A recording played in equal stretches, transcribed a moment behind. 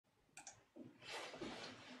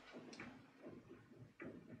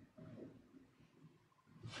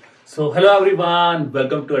Hello everyone,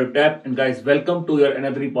 welcome to our tab, and guys, welcome to your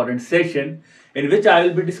another important session in which I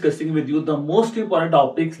will be discussing with you the most important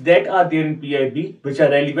topics that are there in PIB which are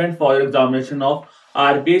relevant for your examination of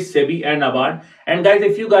RBI, SEBI and NABARD. And guys,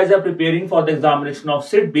 if you guys are preparing for the examination of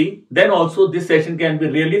SID then also this session can be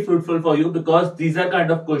really fruitful for you because these are kind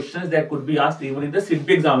of questions that could be asked even in the SID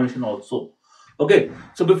examination also. Okay,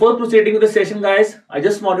 so before proceeding with the session, guys, I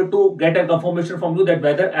just wanted to get a confirmation from you that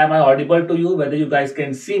whether am I audible to you, whether you guys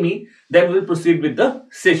can see me, then we'll proceed with the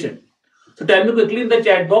session. So tell me quickly in the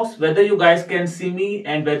chat box whether you guys can see me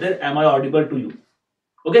and whether am I audible to you.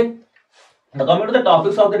 Okay, now coming to the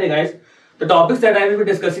topics of the day, guys. The topics that I will be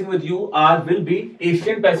discussing with you will be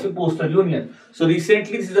Asian Pacific Postal Union. So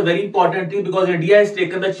recently, this is a very important thing because India has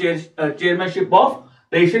taken the chairmanship of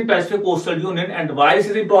the Asian Pacific Postal Union. And why this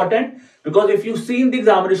is important? Because if you see in the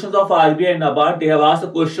examinations of RBI and NABARD, they have asked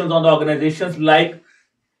the questions on the organizations like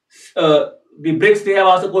the BRICS. They have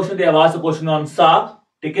asked a question. They have asked a question on SAARC.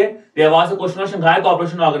 Okay? They have asked a question on Shanghai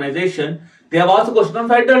Cooperation Organization. They have asked a question on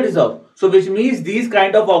Federal Reserve. So which means these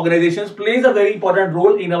kind of organizations plays a very important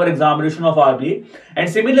role in our examination of RBI. And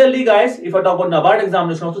similarly, guys, if I talk about NABARD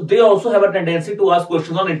examination also, they also have a tendency to ask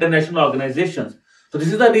questions on international organizations. So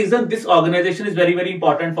this is the reason this organization is very, very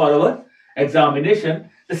important for our examination.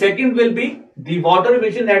 The second will be the water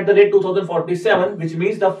vision at the rate 2047, which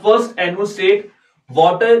means the first annual state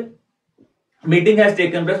water meeting has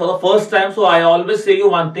taken place for the first time. So I always say you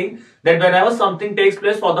one thing, that whenever something takes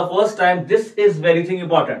place for the first time, this is very thing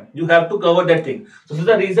important. You have to cover that thing. So this is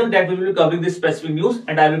the reason that we will be covering this specific news,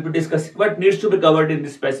 and I will be discussing what needs to be covered in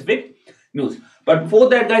this specific news. But before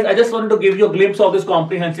that, guys, I just wanted to give you a glimpse of this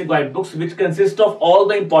comprehensive guidebooks, which consist of all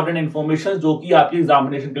the important information जो कि आपकी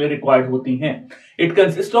examination के लिए required होती हैं. It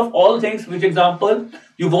consists of all things which, example,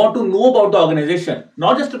 you want to know about the organization,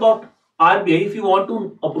 not just about RBI. If you want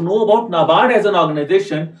to know about NABARD as an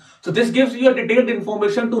organization, so this gives you a detailed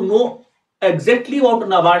information to know exactly about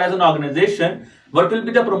NABARD as an organization, what will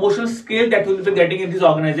be the promotional scale that we will be getting in this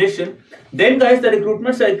organization. Then, guys, the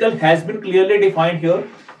recruitment cycle has been clearly defined here,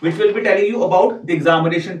 which will be telling you about the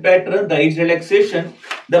examination pattern, the age relaxation,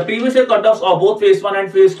 the previous year cutoffs of both phase 1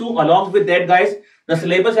 and phase 2. Along with that, guys, the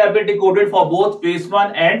syllabus have been decoded for both phase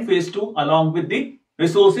 1 and phase 2, along with the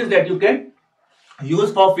resources that you can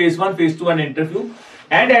use for phase 1, phase 2 and interview.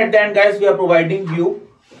 And at the end, guys, we are providing you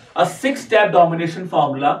a 6-step domination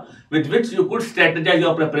formula with which you could strategize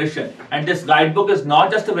your preparation. And this guidebook is not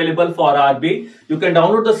just available for RBI. You can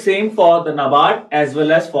download the same for the NABARD as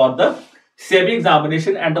well as for the SEBI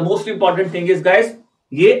examination. And the most important thing is, guys,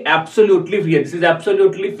 ये absolutely free. This is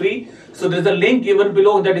absolutely free. So there is a link given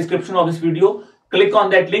below in the description of this video. Click on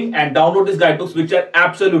that link and download these guidebooks, which are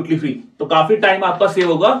absolutely free. तो काफी time आपका save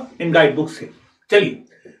होगा इन guidebooks से. चलिए.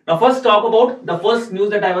 Now first talk about the first news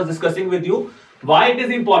that I was discussing with you. Why it is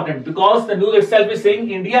important? Because the news itself is saying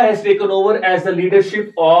India has taken over as the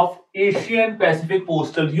leadership of Asian Pacific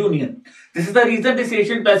Postal Union. This is the reason this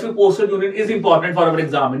Asian Pacific Postal Union is important for our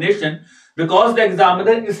examination. Because the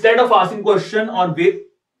examiner, instead of asking question on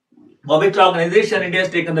which organization India has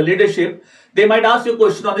taken the leadership, they might ask you a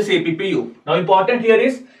question on this APPU. Now, important here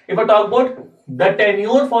is, if I talk about the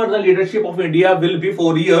tenure for the leadership of India will be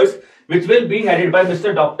 4 years, which will be headed by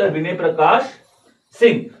Mr. Dr. Vinay Prakash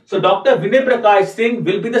Singh. So, Dr. Vinay Prakash Singh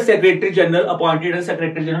will be the Secretary General, appointed as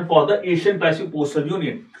Secretary General for the Asian Pacific Postal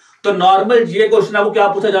Union. So, normal GA question आपको क्या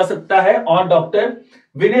पूछा जा सकता है on Dr.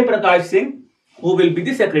 Vinay Prakash Singh, who will be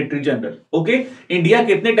the Secretary General. Okay, India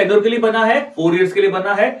कितने tenure के लिए बना है? 4 years के लिए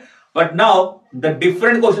बना है. But now the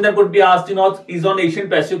different question that could be asked is on Asian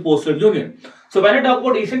Pacific Postal Union. So when I talk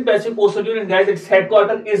about Asian Pacific Postal Union, guys, its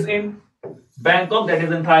headquarters is in Bangkok, that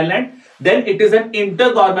is in Thailand. Then it is an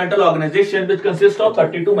intergovernmental organization which consists of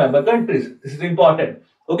 32 member countries. This is important.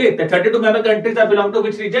 Okay, the 32 member countries are belong to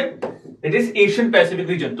which region? It is Asian Pacific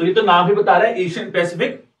region. तो ये तो नाम ही बता रहा है Asian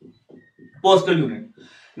Pacific Postal Union.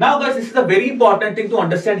 Now, guys, this is a very important thing to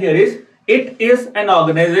understand here is, it is an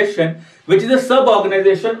organization which is a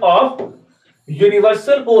sub-organization of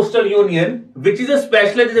Universal Postal Union, which is a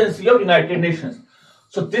special agency of United Nations.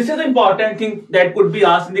 So this is an important thing that could be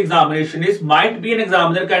asked in the examination is, might be an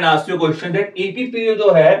examiner can ask you a question that APPU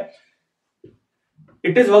जो है,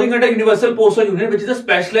 it is working under Universal Postal Union, which is a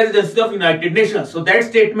specialized agency of United Nations. So that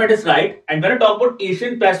statement is right. And when I talk about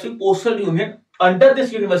Asian Pacific Postal Union, under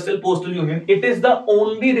this Universal Postal Union, it is the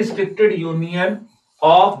only restricted union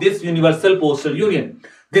of this Universal Postal Union.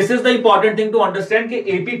 This is the important thing to understand कि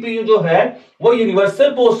APPU जो है वो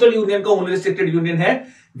Universal Postal Union का only restricted union है,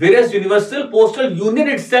 whereas Universal Postal Union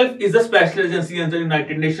itself is a special agency under the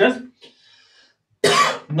United Nations,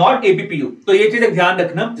 not APPU. तो ये चीज ध्यान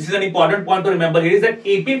रखना. This is an important point to remember here is that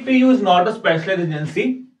APPU is not a special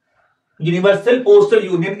agency. Universal Postal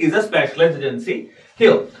Union is a specialized agency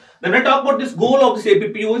here. Then when I talk about this goal of this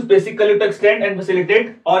APPU is basically to extend and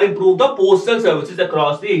facilitate or improve the postal services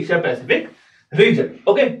across the Asia Pacific region.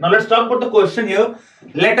 Okay, now let's talk about the question here.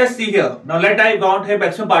 Let us see here. Now I want have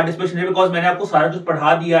maximum participation here because मैंने आपको सारा कुछ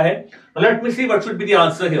पढ़ा दिया है. Now let me see what should be the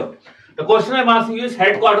answer here. The question I'm asking you is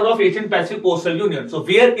headquarter of Asian Pacific Postal Union. So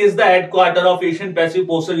where is the headquarter of Asian Pacific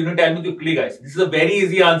Postal Union? Tell me quickly, guys. This is a very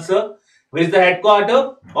easy answer. Where is the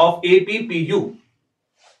headquarter of APPU?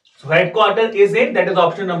 So headquarter is in, that is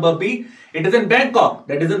option number B. It is in Bangkok,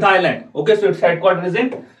 that is in Thailand. Okay, so its headquarter is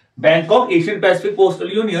in Bangkok, Asian Pacific Postal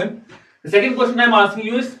Union. The second question I am asking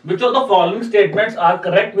you is, which of the following statements are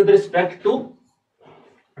correct with respect to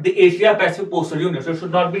the Asia Pacific Postal Union? So it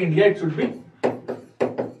should not be India, it should be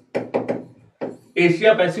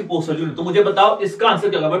Asia Pacific Postal Union. तो मुझे बताओ इसका answer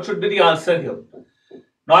क्या होगा? What should be the answer here?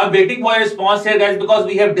 Now I am waiting for your response here, guys, because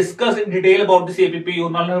we have discussed in detail about this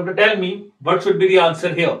APPU. Now you have to tell me what should be the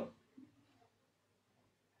answer here.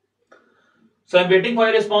 So I am waiting for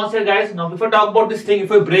your response here, guys. Now if I talk about this thing,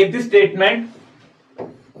 if we break this statement,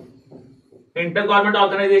 intergovernment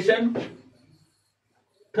organization,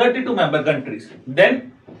 32 member countries,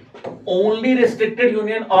 then only restricted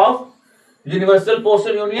union of Universal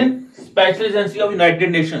Postal Union, Special Agency of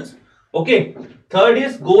United Nations. Okay. Third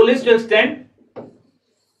is goal is to extend,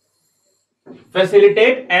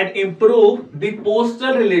 facilitate and improve the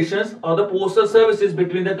postal relations or the postal services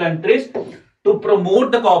between the countries to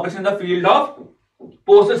promote the cooperation in the field of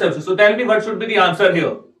postal services. So tell me what should be the answer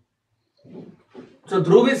here. So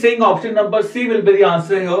Dhruv is saying option number C will be the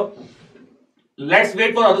answer here. Let's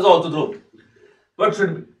wait for others also, Dhruv. What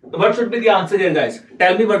should be the answer here, guys?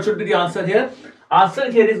 Tell me what should be the answer here.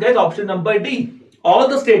 Answer here is, guys, option number D. All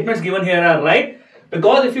the statements given here are right.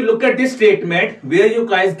 Because if you look at this statement, where you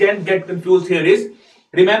guys can get confused here is,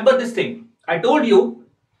 remember this thing. I told you,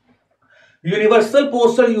 Universal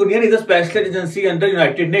Postal Union is a special agency under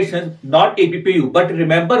United Nations, not APPU. But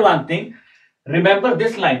remember one thing, remember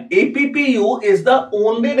this line. APPU is the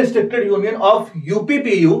only restricted union of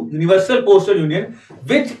UPPU, Universal Postal Union,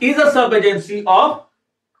 which is a sub-agency of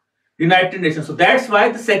United Nations. So that's why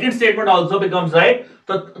the second statement also becomes right.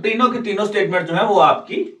 So तीनों की तीनों statement जो है वो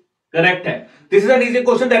आपकी correct है. This is an easy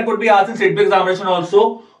question that could be asked in SEBI examination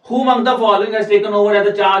also. Who among the following has taken over as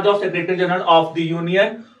the charge of Secretary General of the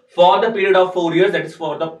Union for the period of 4 years? That is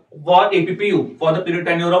for APPU for the period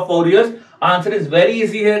tenure of 4 years. Answer is very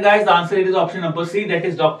easy here, guys. The answer is option number C. That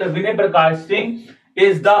is Dr. Vinay Prakash Singh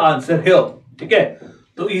is the answer here. ठीक है?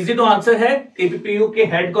 तो easy to answer है. APPU के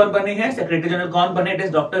head कौन बने हैं? Secretary General कौन बने? It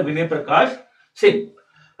is Dr. Vinay Prakash Singh.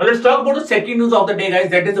 Now let's talk about the second news of the day, guys.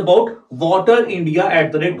 That is about Water India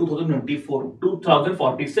at the rate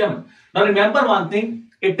 2047. Now remember one thing.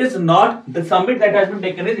 It is not the summit that has been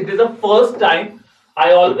taken. It is the first time.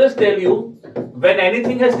 I always tell you, when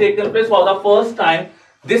anything has taken place for the first time,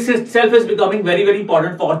 this itself is becoming very, very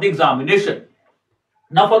important for the examination.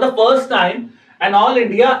 Now for the first time, an All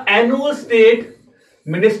India Annual State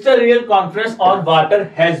Ministerial Conference on Water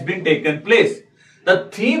has been taken place. The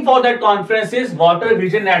theme for that conference is Water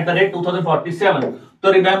Vision at the rate 2047.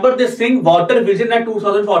 So remember this thing, Water Vision at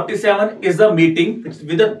 2047 is a meeting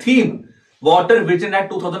with a theme. Water Vision at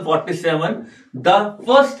 2047. The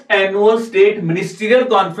first annual state ministerial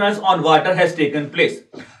conference on water has taken place.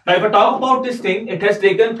 Now if I talk about this thing, it has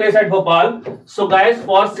taken place at Bhopal. So guys,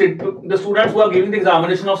 for the students who are giving the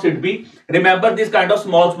examination of SEBI, remember these kind of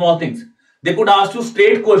small things. They could ask you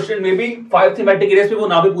straight question, maybe 5 thematic areas पे वो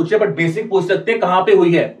ना भी पूछे, but basic पूछ सकते हैं कहाँ पे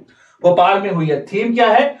हुई है? भोपाल में हुई है. Theme क्या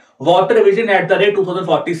है? Water Vision at the rate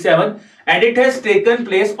 2047, and it has taken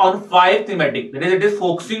place on 5 thematic. That is, it is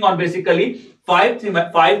focusing on basically 5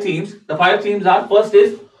 themes. The 5 themes are: first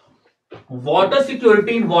is water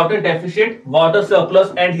security in water deficit, water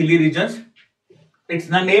surplus, and hilly regions. It's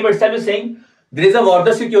the name itself is saying there is a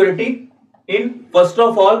water security. In first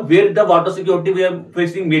of all, where the water security we are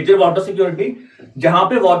facing major water security, जहां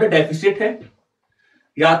पे water deficit है,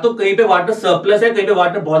 या तो कहीं पे water surplus है, कहीं पे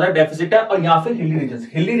water बहुत ज़्यादा deficit है, और या फिर hilly regions.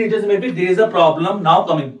 Hilly regions में भी there is a problem now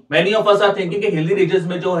coming. Many of us are thinking कि hilly regions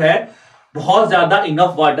में जो है बहुत ज़्यादा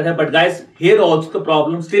enough water है, but guys, here also the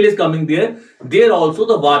problem still is coming there. There also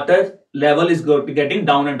the water level is getting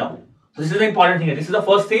down and down. So this is the important thing here. This is the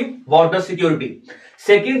first theme, water security.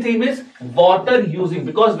 Second theme is water using,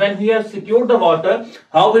 because when we have secured the water,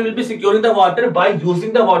 how we will be securing the water? By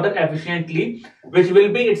using the water efficiently, which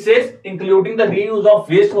will be, it says, including the reuse of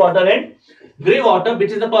wastewater and grey water,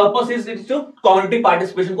 which is the purpose is to community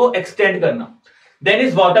participation को extend करना. Then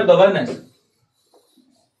is water governance.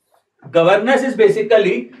 Governance is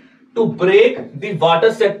basically to break the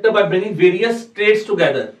water sector by bringing various states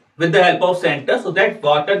together with the help of center so that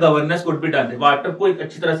water governance could be done. Water को एक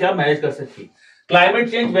अच्छी तरह से आप manage कर सकते हैं. Climate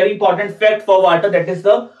change, very important fact for water. That is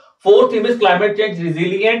the fourth theme is climate change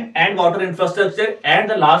resilient and water infrastructure, and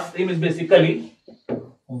the last theme is basically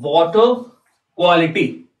water quality.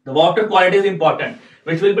 The water quality is important,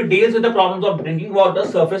 which will be deals with the problems of drinking water,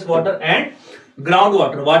 surface water, and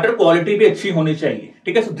groundwater. Water quality भी अच्छी होनी चाहिए.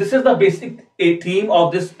 ठीक है. So this is the basic theme of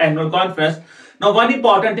this annual conference. Now, one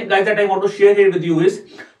important thing, guys, that I want to share here with you is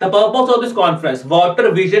the purpose of this conference, Water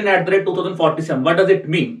Vision at the rate 2047. What does it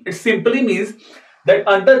mean? It simply means that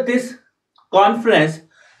under this conference,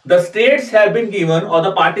 the states have been given, or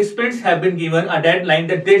the participants have been given a deadline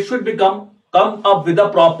that they should come up with a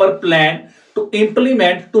proper plan to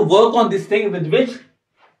implement, to work on this thing with which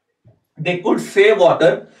they could save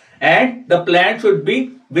water, and the plan should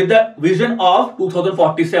be with the vision of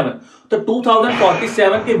 2047. तो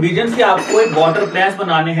 2047 के vision से आपको एक water plans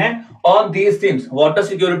बनाने हैं on these things. Water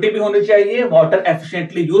security भी होनी चाहिए, वाटर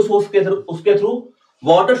एफिशिएंटली यूज हो उसके through,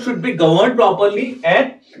 water should be govern properly,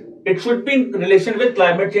 and it should be in relation with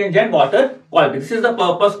climate change and water quality. This is the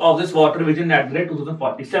purpose of this water vision at the rate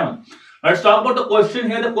 2047. Let's talk about the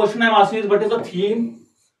question here. The question I'm asking is, what is the theme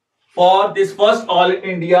for this first All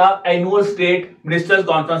India Annual State Ministers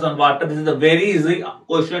Conference on Water? This is a very easy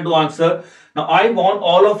question to answer. Now, I want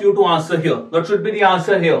all of you to answer here. What should be the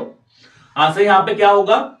answer here? Answer यहाँ पे क्या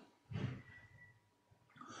होगा?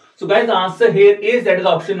 So, guys, the answer here is, that is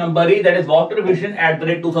option number E. That is Water Vision at the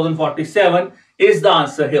rate 2047 is the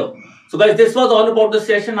answer here. So, guys, this was all about the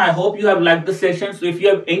session. I hope you have liked the session. So, if you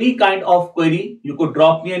have any kind of query, you could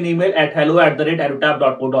drop me an email at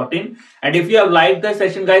hello@aerotab.co.in. And if you have liked the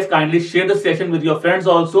session, guys, kindly share the session with your friends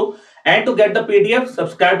also. And to get the PDF,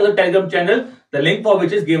 subscribe to the Telegram channel, the link for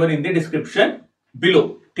which is given in the description below.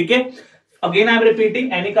 Okay? Again, I am repeating,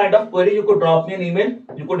 any kind of query, you could drop me an email.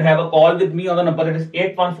 You could have a call with me on the number that is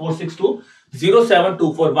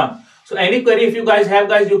 81462-07241. So, any query, if you guys have,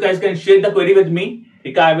 guys, you guys can share the query with me.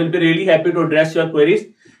 I will be really happy to address your queries.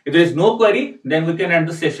 If there is no query, then we can end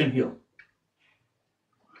the session here.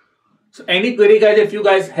 So any query, guys, if you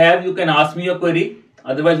guys have, you can ask me your query.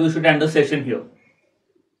 Otherwise, we should end the session here.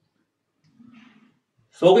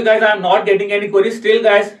 So, okay, guys, I am not getting any queries. Still,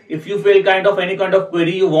 guys, if you feel any kind of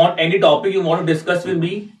query, you want any topic you want to discuss with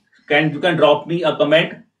me, you can drop me a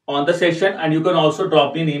comment on the session, and you can also drop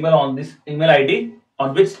me an email on this email ID on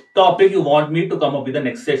which topic you want me to come up with the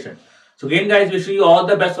next session. So again, guys, wishing you all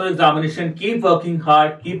the best for examination. Keep working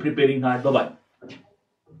hard, keep preparing hard. Bye-bye.